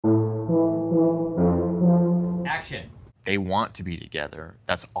They want to be together.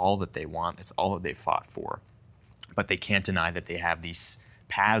 That's all that they want. That's all that they fought for. But they can't deny that they have these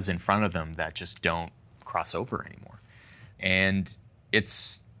paths in front of them that just don't cross over anymore. And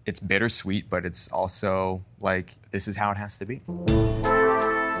it's bittersweet, but it's also like, this is how it has to be.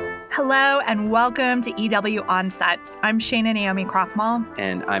 Hello and welcome to EW On Set. I'm Shana Naomi Krochmal.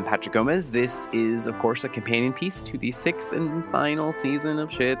 And I'm Patrick Gomez. This is, of course, a companion piece to the 6th and final season of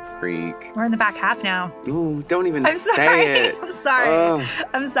Schitt's Creek. We're in the back half now. Ooh, don't even say it. I'm sorry. Oh.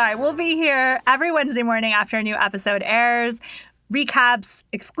 I'm sorry. We'll be here every Wednesday morning after a new episode airs. Recaps,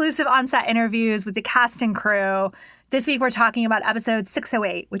 exclusive on-set interviews with the cast and crew. This week, we're talking about episode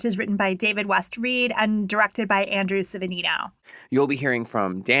 608, which is written by David West Reed and directed by Andrew Civinito. You'll be hearing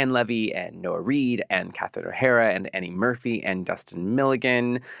from Dan Levy and Noah Reid and Catherine O'Hara and Annie Murphy and Dustin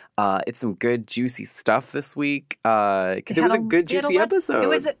Milligan. It's some good, juicy stuff this week because it was a good, juicy episode.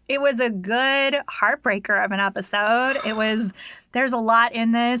 It was a good heartbreaker of an episode. There's a lot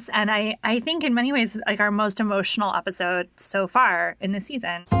in this, and I think in many ways, like our most emotional episode so far in the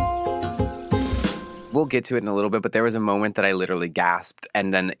season. We'll get to it in a little bit, but there was a moment that I literally gasped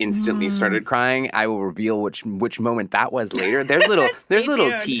and then instantly started crying. I will reveal which moment that was later. There's a little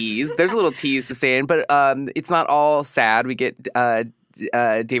tease. There's a little tease to stay in, but it's not all sad. We get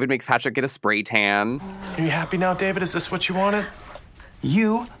David makes Patrick get a spray tan. Are you happy now, David? Is this what you wanted?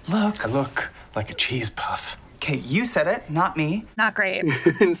 You look. I look like a cheese puff. Okay, you said it, not me. Not great.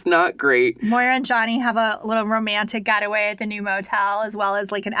 It's not great. Moira and Johnny have a little romantic getaway at the new motel, as well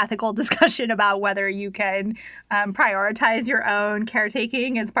as like an ethical discussion about whether you can prioritize your own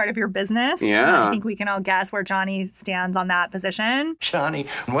caretaking as part of your business. Yeah. I think we can all guess where Johnny stands on that position. Johnny,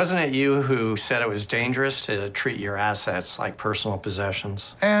 wasn't it you who said it was dangerous to treat your assets like personal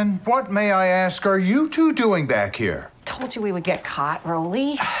possessions? And what, may I ask, are you two doing back here? Told you we would get caught,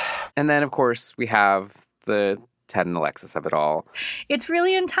 Rolly. And then, of course, we have the Ted and Alexis of it all. It's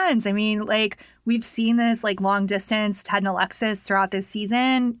really intense. I mean, like, we've seen this, like, long distance Ted and Alexis throughout this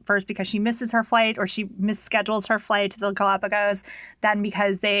season. First because she misses her flight or she misschedules her flight to the Galapagos. Then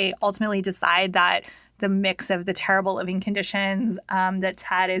because they ultimately decide that the mix of the terrible living conditions that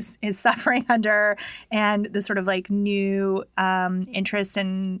Ted is suffering under and the sort of like new interest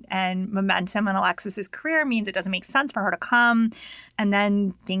and momentum in Alexis's career means it doesn't make sense for her to come. And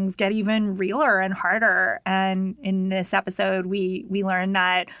then things get even realer and harder. And in this episode, we learn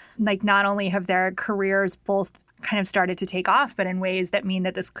that like not only have their careers both kind of started to take off, but in ways that mean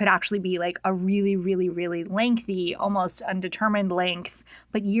that this could actually be like a really, really, really lengthy, almost undetermined length,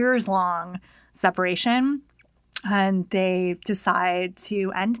 but years long separation, and they decide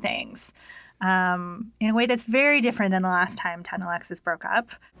to end things in a way that's very different than the last time Ted and Alexis broke up.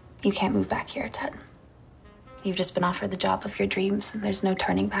 You can't move back here, Ted. You've just been offered the job of your dreams, and there's no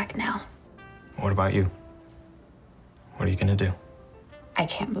turning back now. What about you? What are you gonna do? I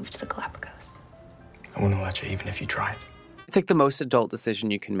can't move to the Galapagos. I wouldn't let you even if you tried. It's like the most adult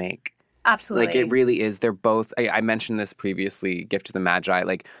decision you can make. Absolutely. Like, it really is. They're both, I mentioned this previously, Gift to the Magi,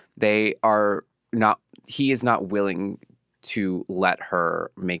 like, they are not, he is not willing to let her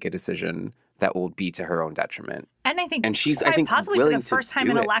make a decision that will be to her own detriment. And I think, she's, I think possibly for the first time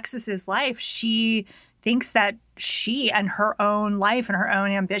in it. Alexis's life, she thinks that she and her own life and her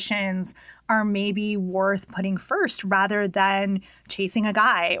own ambitions are maybe worth putting first rather than chasing a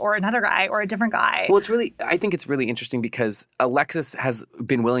guy or another guy or a different guy. Well, I think it's really interesting because Alexis has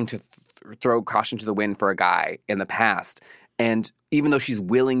been willing to throw caution to the wind for a guy in the past. And even though she's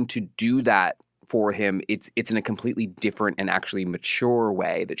willing to do that for him, it's in a completely different and actually mature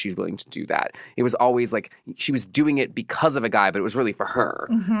way that she's willing to do that. It was always like she was doing it because of a guy, but it was really for her.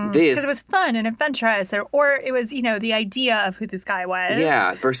 Mm-hmm. Because it was fun and adventurous, or it was, you know, the idea of who this guy was.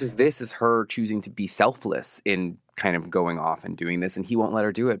 Yeah, versus this is her choosing to be selfless in kind of going off and doing this, and he won't let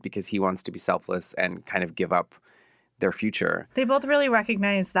her do it because he wants to be selfless and kind of give up their future. They both really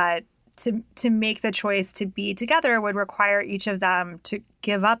recognize that to make the choice to be together would require each of them to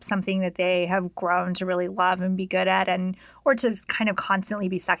give up something that they have grown to really love and be good at, or to kind of constantly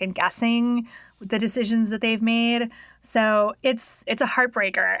be second guessing the decisions that they've made. So it's a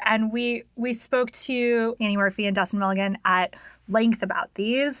heartbreaker. And we spoke to Annie Murphy and Dustin Milligan at length about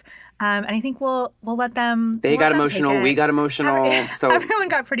these. And I think we'll let them. They got emotional. We got emotional. So everyone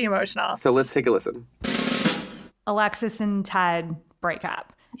got pretty emotional. So let's take a listen. Alexis and Ted break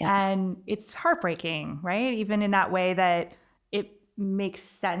up. Yeah. And it's heartbreaking, right? Even in that way that it makes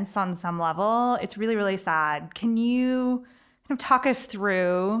sense on some level. It's really, really sad. Can you kind of talk us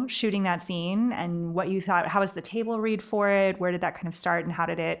through shooting that scene and what you thought? How was the table read for it? Where did that kind of start and how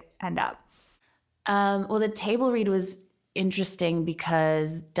did it end up? Well, the table read was interesting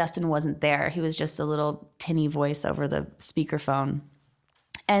because Dustin wasn't there. He was just a little tinny voice over the speakerphone.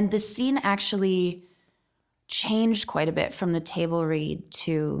 And the scene actually changed quite a bit from the table read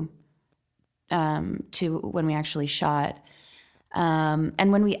to when we actually shot.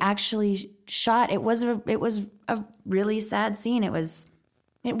 And when we actually shot, it was a really sad scene. It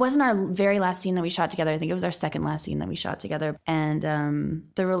wasn't our very last scene that we shot together. I think it was our second last scene that we shot together. And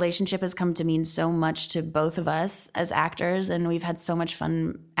the relationship has come to mean so much to both of us as actors, and we've had so much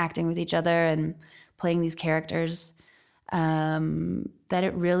fun acting with each other and playing these characters, that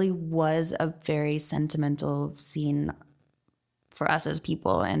it really was a very sentimental scene for us as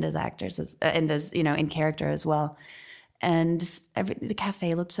people and as actors, and as, you know, in character as well. And the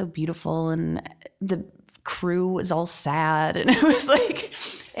cafe looked so beautiful, and the crew was all sad, and it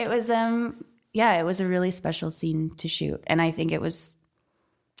was a really special scene to shoot. And I think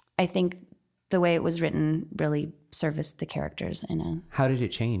the way it was written really serviced the characters How did it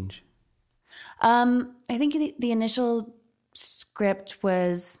change? I think the initial script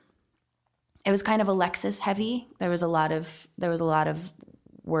was kind of Alexis heavy. There was a lot of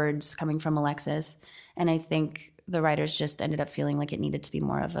words coming from Alexis, and I think the writers just ended up feeling like it needed to be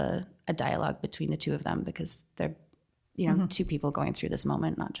more of a dialogue between the two of them, because they're, you know, two people going through this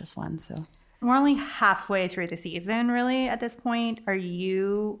moment, not just one. So We're only halfway through the season, really, at this point. Are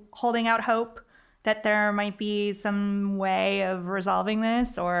you holding out hope that there might be some way of resolving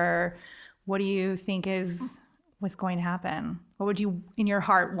this, or what do you think is what's going to happen? What would you, in your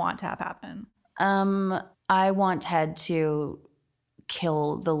heart, want to have happen? I want Ted to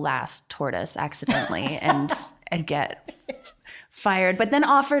kill the last tortoise accidentally and get fired, but then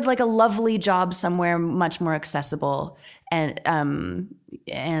offered like a lovely job somewhere much more accessible and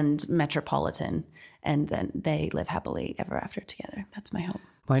metropolitan, and then they live happily ever after together. That's my hope.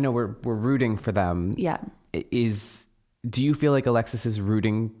 Well, I know we're rooting for them. Yeah. Do you feel like Alexis is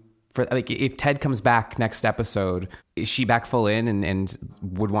rooting for, like, if Ted comes back next episode, is she back full in and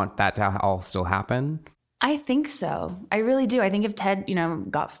would want that to all still happen? I think so. I really do. I think if Ted, you know,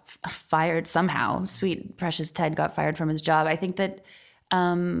 got fired somehow, sweet, precious Ted got fired from his job, I think that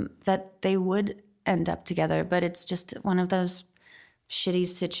that they would end up together. But it's just one of those shitty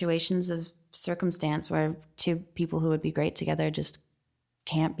situations of circumstance where two people who would be great together just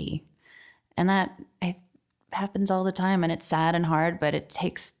can't be. And that happens all the time, and it's sad and hard, but it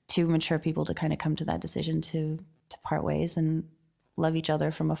takes two mature people to kind of come to that decision to part ways and love each other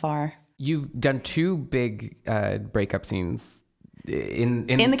from afar. You've done two big breakup scenes in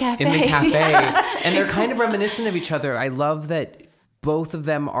the cafe, and they're kind of reminiscent of each other. I love that both of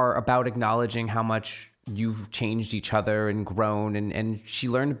them are about acknowledging how much you've changed each other and grown, and she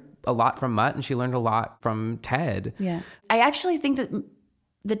learned a lot from Mutt, and she learned a lot from Ted. Yeah. I actually think that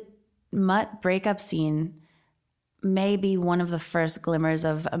the Mutt breakup scene may be one of the first glimmers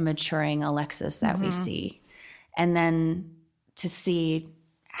of a maturing Alexis that we see. And then to see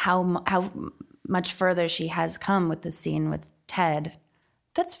how much further she has come with the scene with Ted,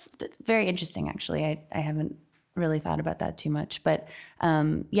 that's very interesting, actually. I haven't really thought about that too much. But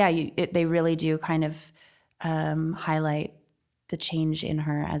they really do kind of highlight the change in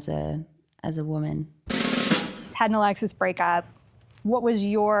her as a woman. Ted and Alexis breakup. What was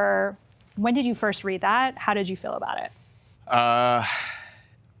when did you first read that? How did you feel about it?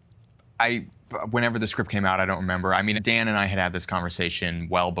 Whenever the script came out, I don't remember. I mean, Dan and I had this conversation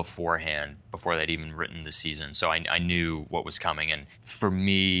well beforehand, before they'd even written the season. So I knew what was coming. And for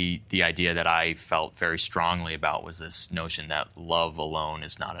me, the idea that I felt very strongly about was this notion that love alone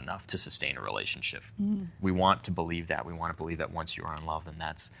is not enough to sustain a relationship. We want to believe that. We want to believe that once you are in love, then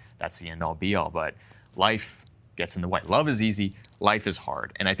that's the end all be all. But life gets in the way. Love is easy. Life is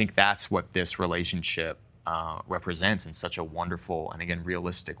hard. And I think that's what this relationship represents in such a wonderful and, again,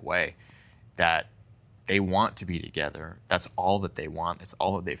 realistic way. That they want to be together. That's all that they want. That's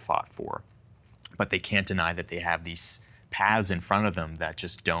all that they fought for. But they can't deny that they have these paths in front of them that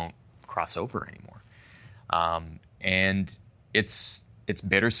just don't cross over anymore. And it's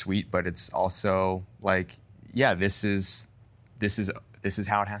bittersweet, but it's also like, yeah, this is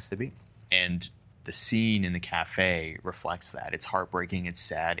how it has to be. And the scene in the cafe reflects that. It's heartbreaking. It's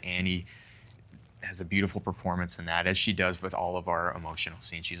sad. Annie has a beautiful performance in that, as she does with all of our emotional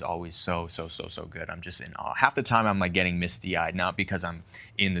scenes. She's always so good. I'm just in awe. Half the time I'm like getting misty-eyed, not because I'm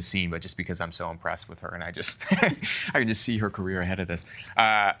in the scene, but just because I'm so impressed with her, and I just I can just see her career ahead of this.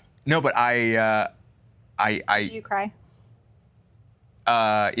 No, but I Did you cry?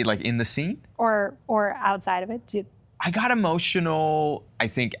 Like in the scene? Or outside of it? I got emotional, I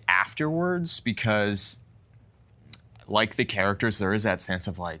think, afterwards, because like the characters, there is that sense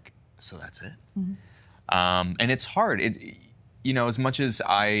of like, so that's it. And it's hard. As much as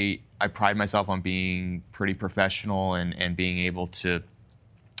I pride myself on being pretty professional and being able to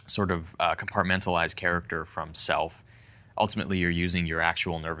sort of compartmentalize character from self, ultimately you're using your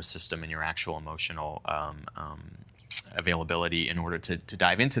actual nervous system and your actual emotional availability in order to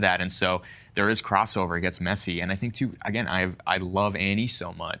dive into that. And so there is crossover, it gets messy. And I think too, again, I love Annie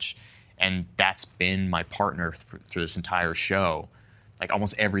so much, and that's been my partner through this entire show. Like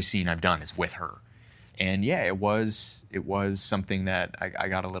almost every scene I've done is with her. And yeah, it was something that I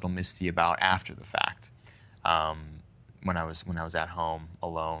got a little misty about after the fact, when I was at home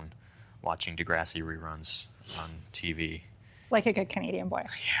alone watching Degrassi reruns on TV. Like a good Canadian boy.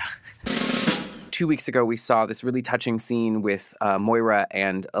 Yeah. 2 weeks ago, we saw this really touching scene with Moira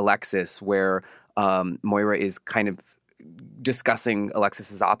and Alexis, where Moira is kind of discussing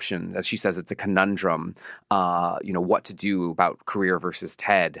Alexis's options. As she says, it's a conundrum, what to do about career versus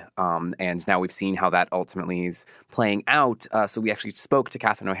Ted. And now we've seen how that ultimately is playing out. So we actually spoke to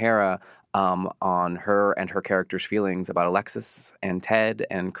Catherine O'Hara on her and her character's feelings about Alexis and Ted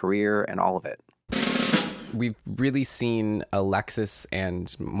and career and all of it. We've really seen Alexis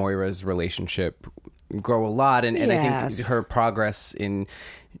and Moira's relationship grow a lot. And I think her progress in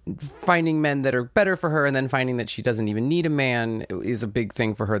finding men that are better for her and then finding that she doesn't even need a man is a big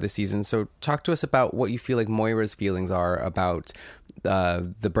thing for her this season. So talk to us about what you feel like Moira's feelings are about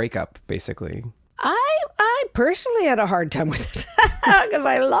the breakup, basically. I personally had a hard time with it because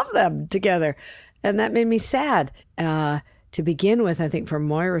I love them together. And that made me sad. To begin with, I think from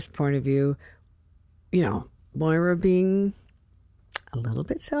Moira's point of view, Moira being a little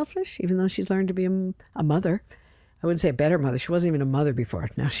bit selfish, even though she's learned to be a mother. I wouldn't say a better mother. She wasn't even a mother before.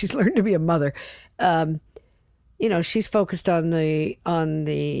 Now she's learned to be a mother. She's focused on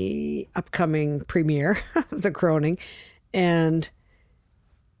the upcoming premiere of The Croning, and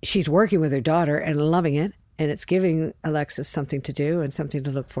she's working with her daughter and loving it, and it's giving Alexis something to do and something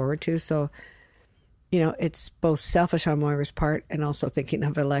to look forward to. So, it's both selfish on Moira's part and also thinking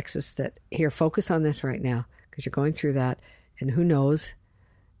of Alexis that, here, focus on this right now because you're going through that. And who knows,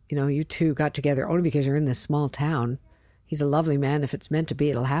 you two got together only because you're in this small town. He's a lovely man. If it's meant to be,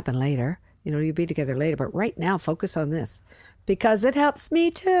 it'll happen later. You'll be together later. But right now, focus on this because it helps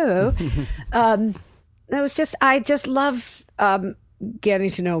me too. I just love getting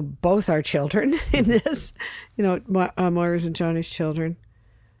to know both our children in this, Moira's and Johnny's children.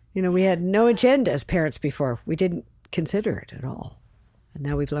 We had no agenda as parents before. We didn't consider it at all. And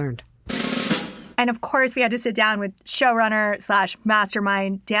now we've learned. And of course, we had to sit down with showrunner /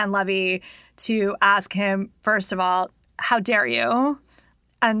 mastermind Dan Levy to ask him, first of all, how dare you?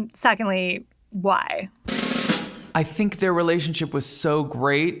 And secondly, why? I think their relationship was so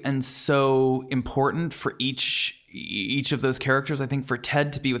great and so important for each of those characters. I think for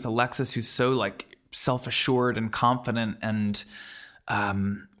Ted to be with Alexis, who's so self-assured and confident and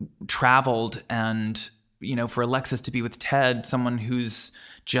traveled, and for Alexis to be with Ted, someone who's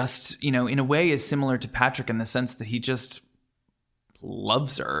just in a way is similar to Patrick in the sense that he just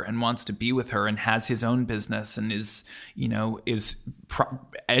loves her and wants to be with her and has his own business and is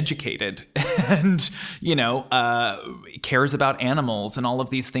educated and cares about animals and all of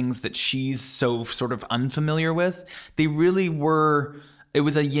these things that she's so sort of unfamiliar with. They really were. It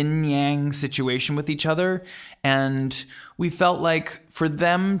was a yin-yang situation with each other. And we felt like for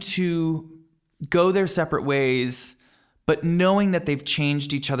them to go their separate ways, but knowing that they've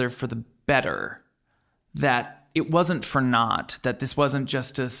changed each other for the better, that it wasn't for naught, that this wasn't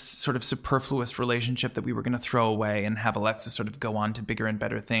just a sort of superfluous relationship that we were going to throw away and have Alexis sort of go on to bigger and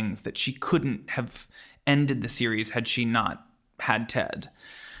better things, that she couldn't have ended the series had she not had Ted,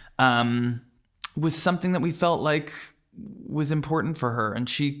 was something that we felt like was important for her. And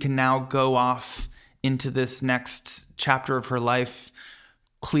she can now go off into this next chapter of her life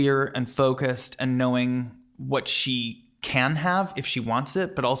clear and focused and knowing what she can have if she wants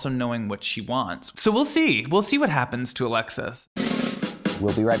it, but also knowing what she wants. So we'll see. We'll see what happens to Alexis.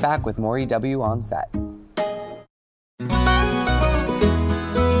 We'll be right back with more EW on set.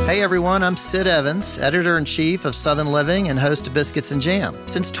 Hey everyone, I'm Sid Evans, editor-in-chief of Southern Living and host of Biscuits and Jam.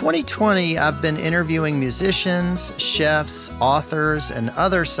 Since 2020, I've been interviewing musicians, chefs, authors, and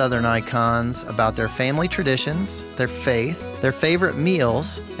other Southern icons about their family traditions, their faith, their favorite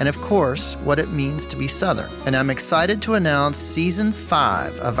meals, and of course, what it means to be Southern. And I'm excited to announce Season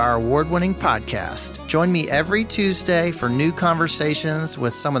 5 of our award-winning podcast. Join me every Tuesday for new conversations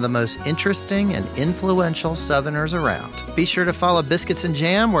with some of the most interesting and influential Southerners around. Be sure to follow Biscuits and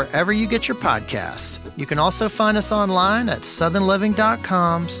Jam wherever you get your podcasts. You can also find us online at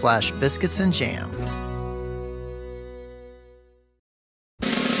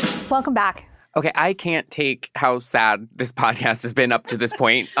southernliving.com/biscuitsandjam. Welcome back. Okay, I can't take how sad this podcast has been up to this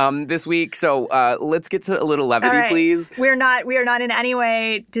point this week. So let's get to a little levity, please. We are not in any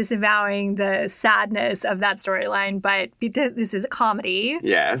way disavowing the sadness of that storyline, but this is a comedy.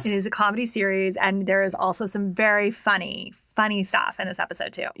 Yes. It is a comedy series, and there is also some very funny stuff in this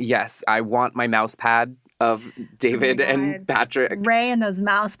episode too. Yes, I want my mouse pad of David and Patrick. Ray and those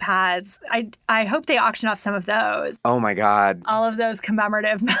mouse pads. I hope they auction off some of those. Oh my God. All of those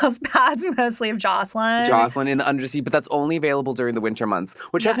commemorative mouse pads, mostly of Jocelyn. Jocelyn in the Undersea, but that's only available during the winter months,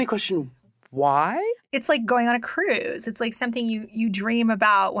 which has me question why? It's like going on a cruise. It's like something you dream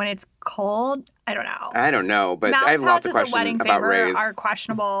about when it's cold. I don't know, but I have lots of questions about Ray's. Are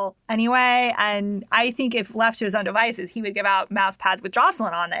questionable anyway, and I think if left to his own devices, he would give out mouse pads with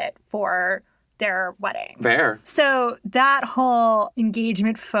Jocelyn on it for their wedding. Fair. So that whole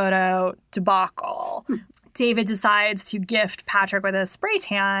engagement photo debacle, David decides to gift Patrick with a spray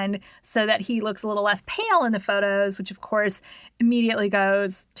tan so that he looks a little less pale in the photos, which of course immediately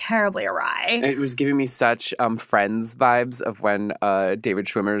goes terribly awry. It was giving me such Friends vibes of when David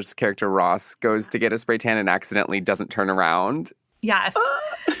Schwimmer's character Ross goes to get a spray tan and accidentally doesn't turn around. Yes.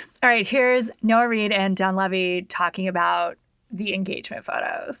 All right, here's Noah Reid and Dan Levy talking about the engagement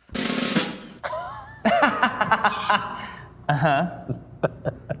photos.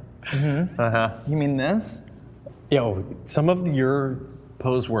 You mean this? Yo, some of your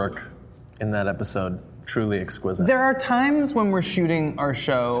pose work in that episode, truly exquisite. There are times when we're shooting our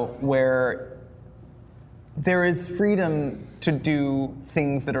show where there is freedom to do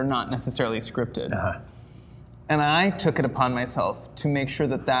things that are not necessarily scripted. And I took it upon myself to make sure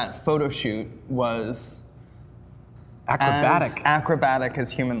that photo shoot was as acrobatic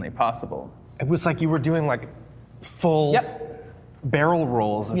as humanly possible. It was like you were doing like full barrel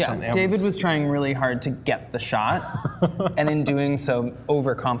rolls or something. Yeah, David was trying really hard to get the shot, and in doing so,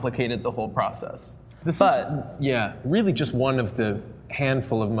 overcomplicated the whole process. This is really just one of the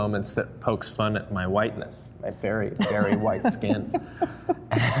handful of moments that pokes fun at my whiteness, my very, very white skin.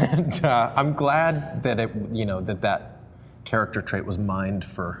 And I'm glad that that character trait was mined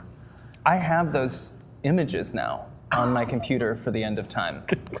for. I have those images now on my computer for the end of time.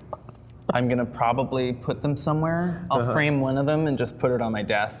 I'm going to probably put them somewhere. I'll frame one of them and just put it on my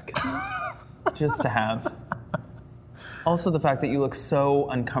desk just to have. Also, the fact that you look so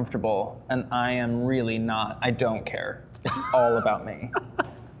uncomfortable, and I am really not. I don't care. It's all about me.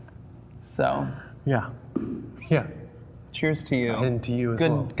 So. Yeah. Cheers to you. And to you as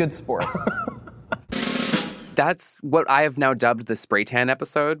well. Good sport. That's what I have now dubbed the spray tan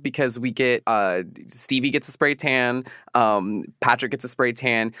episode, because we get Stevie gets a spray tan, Patrick gets a spray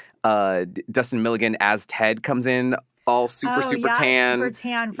tan, Dustin Milligan as Ted comes in all super tan. Super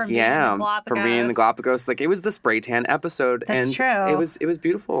tan from being in the Galapagos. From being in the Galapagos. Like, it was the spray tan episode. That's true. It was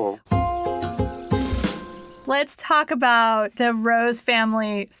beautiful. Let's talk about the Rose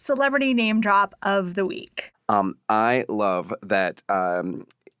family celebrity name drop of the week. I love that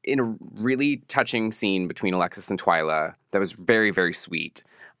in a really touching scene between Alexis and Twyla that was very, very sweet.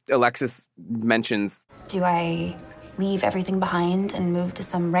 Alexis mentions, do I leave everything behind and move to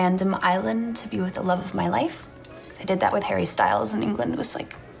some random island to be with the love of my life? I did that with Harry Styles, and England was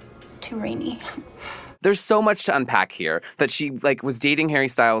too rainy. There's so much to unpack here. That she was dating Harry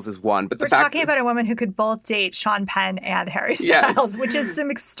Styles is one, but we're talking about a woman who could both date Sean Penn and Harry Styles, which is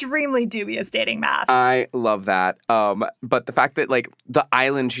some extremely dubious dating math. I love that. But the fact that the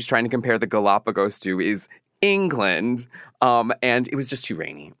island she's trying to compare the Galapagos to is England, and it was just too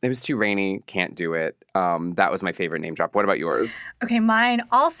rainy. It was too rainy. Can't do it. That was my favorite name drop. What about yours? Okay, mine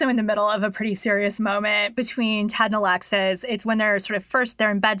also in the middle of a pretty serious moment between Ted and Alexis. It's when they're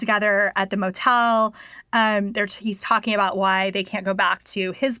they're in bed together at the motel. He's talking about why they can't go back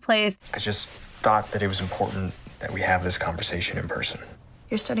to his place. I just thought that it was important that we have this conversation in person.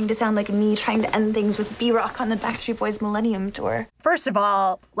 You're starting to sound like me trying to end things with B-Rock on the Backstreet Boys Millennium Tour. First of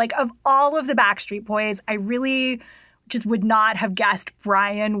all, of all of the Backstreet Boys, I really just would not have guessed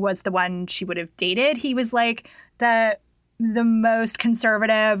Brian was the one she would have dated. He was the most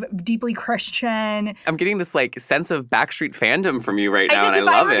conservative, deeply Christian. I'm getting this sense of Backstreet fandom from you right now, and I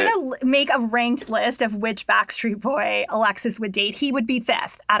love it. If I were going to make a ranked list of which Backstreet Boy Alexis would date, he would be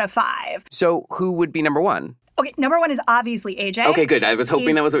 5th out of 5. So who would be number 1? Okay, number 1 is obviously AJ. Okay, good. I was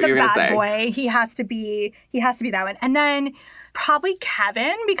hoping that was what you were going to say. The bad boy. He has to be that one. And then probably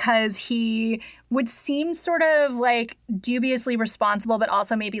Kevin, because he would seem sort of dubiously responsible, but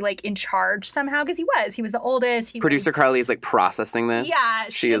also maybe in charge somehow, because he was the oldest. Producer Carly is processing this. Yeah,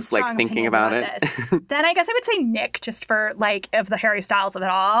 she is thinking about it. Then I guess I would say Nick, just for of the Harry Styles of it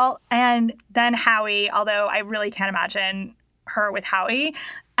all, and then Howie. Although I really can't imagine her with Howie.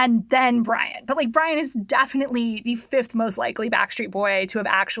 And then Brian. But like Brian is definitely the 5th most likely Backstreet Boy to have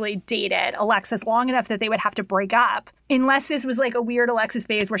actually dated Alexis long enough that they would have to break up. Unless this was like a weird Alexis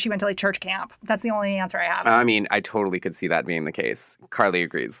phase where she went to like church camp. That's the only answer I have. I mean, I totally could see that being the case. Carly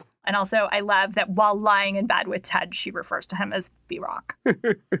agrees. And also, I love that while lying in bed with Ted, she refers to him as B-Rock.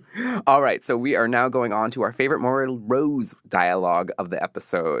 All right, so we are now going on to our favorite Moira Rose dialogue of the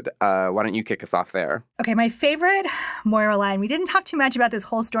episode. Why don't you kick us off there? Okay, my favorite Moira line, we didn't talk too much about this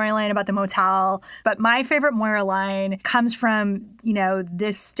whole storyline about the motel, but my favorite Moira line comes from, you know,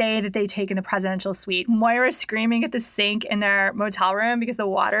 this stay that they take in the presidential suite. Moira screaming at the sink in their motel room because the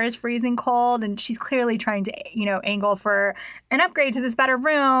water is freezing cold, and she's clearly trying to, you know, angle for an upgrade to this better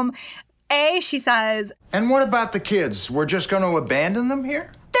room. She says, and what about the kids? We're just going to abandon them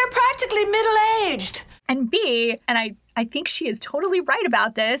here? They're practically middle-aged. And B, and I think she is totally right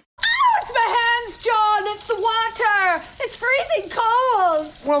about this. Oh, it's my hands, John. It's the water. It's freezing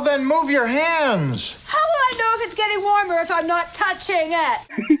cold. Well, then move your hands. How will I know if it's getting warmer if I'm not touching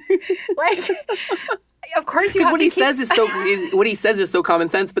it? Like, of course you because have what to he keep... says is so what he says is so common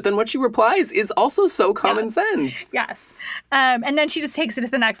sense, but then what she replies is also so common sense. Yes. And then she just takes it to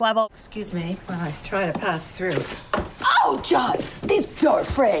the next level. Excuse me while I try to pass through. Oh, John, these door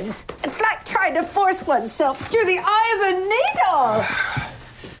frames. It's like trying to force oneself through the eye of a needle.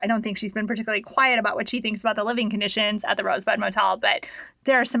 I don't think she's been particularly quiet about what she thinks about the living conditions at the Rosebud Motel, but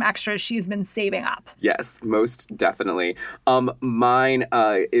there are some extras she's been saving up. Yes, most definitely. Mine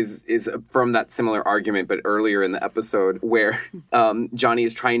is from that similar argument, but earlier in the episode where Johnny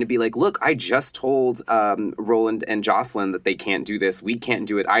is trying to be like, look, I just told Roland and Jocelyn that they can't do this. We can't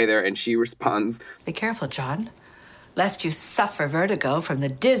do it either. And she responds, be careful, John, lest you suffer vertigo from the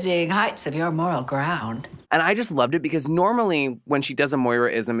dizzying heights of your moral ground. And I just loved it because normally when she does a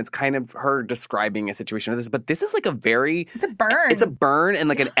Moira-ism, it's kind of her describing a situation of this. But this is like a very... It's a burn. It's a burn and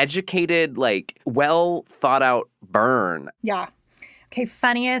like an educated, like well thought out burn. Yeah. Okay,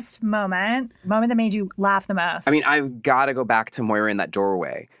 funniest moment that made you laugh the most. I mean, I've got to go back to Moira in that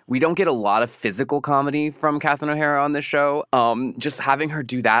doorway. We don't get a lot of physical comedy from Catherine O'Hara on this show. Just having her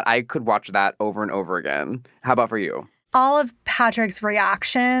do that, I could watch that over and over again. How about for you? All of Patrick's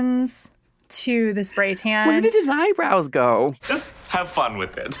reactions to the spray tan. Where did his eyebrows go? Just have fun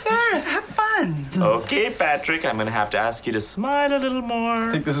with it. Yes, have fun. Okay, Patrick, I'm going to have to ask you to smile a little more.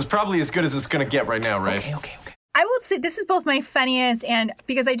 I think this is probably as good as it's going to get right now, Ray. Okay. I will say this is both my funniest and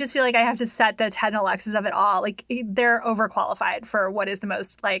because I just feel like I have to set the Ted and Alexis of it all. Like, they're overqualified for what is the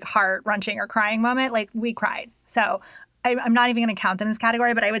most, like, heart-wrenching or crying moment. Like, we cried. So I'm not even going to count them in this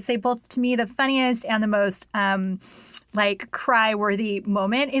category, but I would say both to me the funniest and the most, like, cry-worthy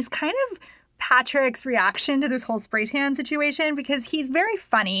moment is kind of Patrick's reaction to this whole spray tan situation because he's very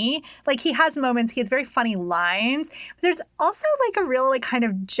funny. Like, he has moments, he has very funny lines, but there's also, like, a real, like, kind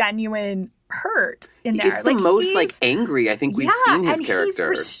of genuine hurt in there. It's the most like angry I think we've seen his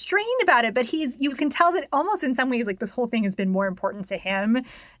character. He's restrained about it, but you can tell that almost in some ways like this whole thing has been more important to him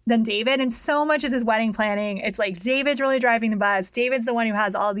than David. And so much of this wedding planning, it's like David's really driving the bus. David's the one who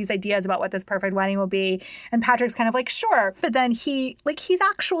has all these ideas about what this perfect wedding will be. And Patrick's kind of like, sure. But then he's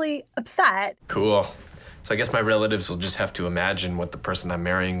actually upset. Cool. So I guess my relatives will just have to imagine what the person I'm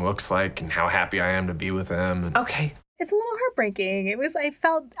marrying looks like and how happy I am to be with them. Okay. It's a little heartbreaking.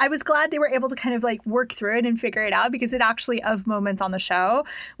 I was glad they were able to kind of like work through it and figure it out because it actually, of moments on the show,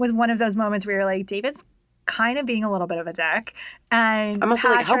 was one of those moments where you're like, David's kind of being a little bit of a dick. And I'm also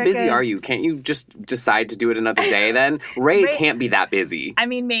like, how busy are you? Can't you just decide to do it another day then? Ray can't be that busy. I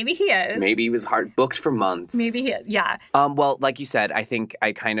mean, maybe he is. Maybe he was booked for months. Maybe he is, yeah. Well, like you said, I think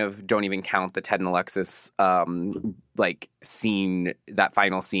I kind of don't even count the Ted and Alexis like scene, that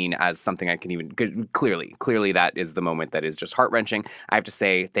final scene, as something I can even clearly that is the moment that is just heart-wrenching. I have to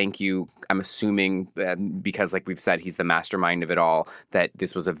say thank you. I'm assuming because like we've said, he's the mastermind of it all, that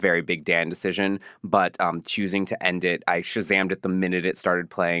this was a very big Dan decision, but choosing to end it, I Shazammed it the minute it started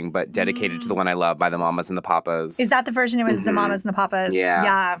playing, but dedicated to the one I love by the Mamas and the Papas. Is that the version? It was the Mamas and the Papas.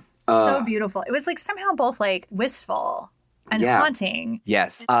 Yeah. So beautiful. It was like somehow both like wistful and haunting.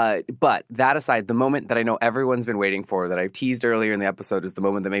 Yes. But that aside, the moment that I know everyone's been waiting for, that I teased earlier in the episode, is the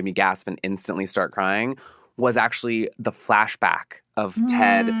moment that made me gasp and instantly start crying, was actually the flashback of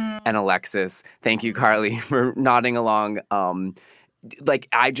Ted and Alexis. Thank you, Carly, for nodding along. Like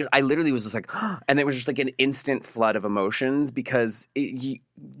I literally was just like, and it was just like an instant flood of emotions because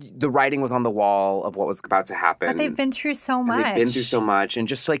the writing was on the wall of what was about to happen. But they've been through so much. They've been through so much, and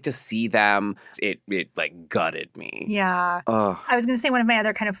just like to see them, it like gutted me. Yeah. Ugh. I was gonna say one of my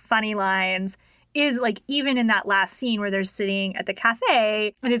other kind of funny lines is like even in that last scene where they're sitting at the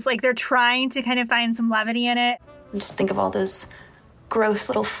cafe and it's like they're trying to kind of find some levity in it. And just think of all those gross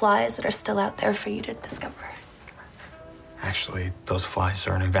little flies that are still out there for you to discover. Actually, those flies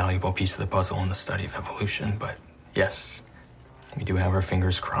are an invaluable piece of the puzzle in the study of evolution, but yes, we do have our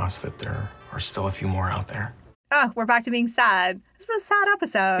fingers crossed that there are still a few more out there. Oh, we're back to being sad. This was a sad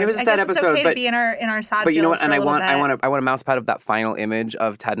episode. It was a sad episode, it's okay but to be in our sad. But you know what? And I want bit. a mouse pad of that final image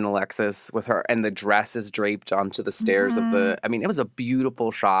of Ted and Alexis with her, and the dress is draped onto the stairs of the. I mean, it was a beautiful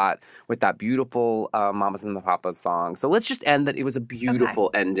shot with that beautiful "Mamas and the Papas" song. So let's just end that. It was a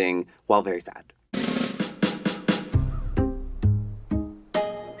beautiful ending, while very sad.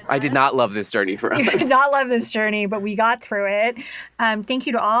 I did not love this journey for us. You did not love this journey, but we got through it. Thank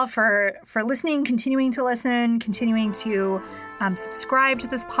you to all for listening, continuing to listen, continuing to subscribe to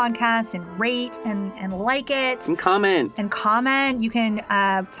this podcast and rate and like it. And comment. You can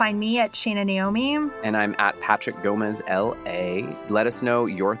find me at Shayna Naomi. And I'm at Patrick Gomez, LA. Let us know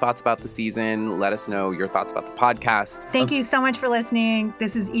your thoughts about the season. Let us know your thoughts about the podcast. Thank you so much for listening.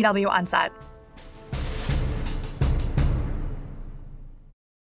 This is EW On Set.